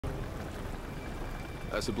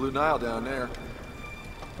That's the Blue Nile down there.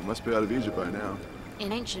 It must be out of Egypt by now.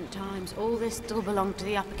 In ancient times, all this still belonged to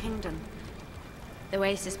the Upper Kingdom. The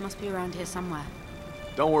Oasis must be around here somewhere.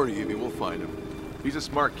 Don't worry, Evie, we'll find him. He's a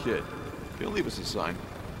smart kid. He'll leave us a sign.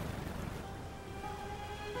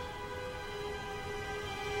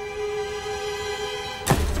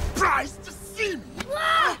 Surprised to see me?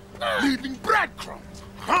 Leaving breadcrumbs,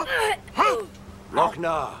 huh? Huh?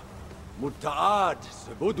 Lochna, Mutaad,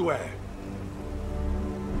 Sebudwe.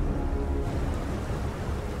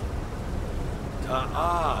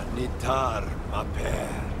 Ta'a nitar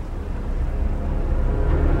maper.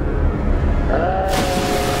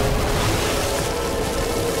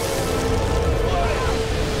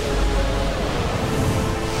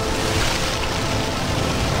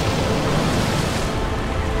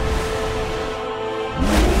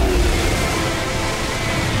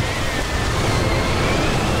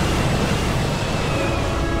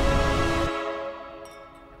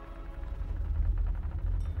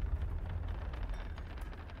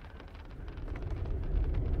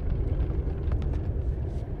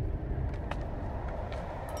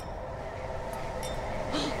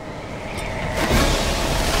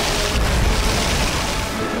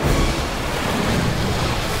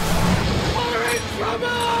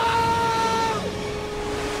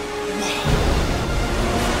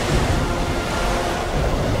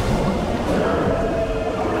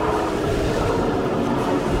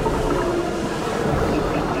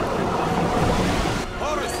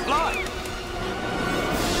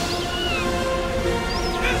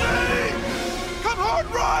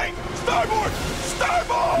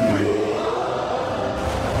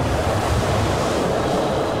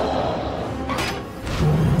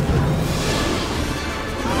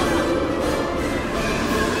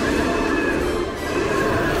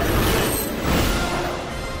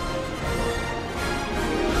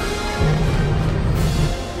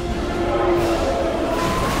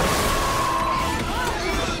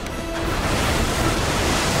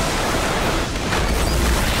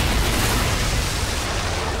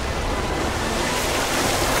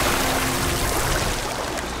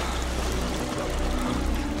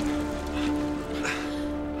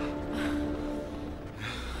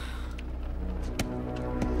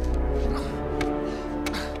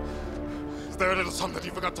 Is there a little something that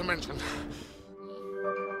you forgot to mention?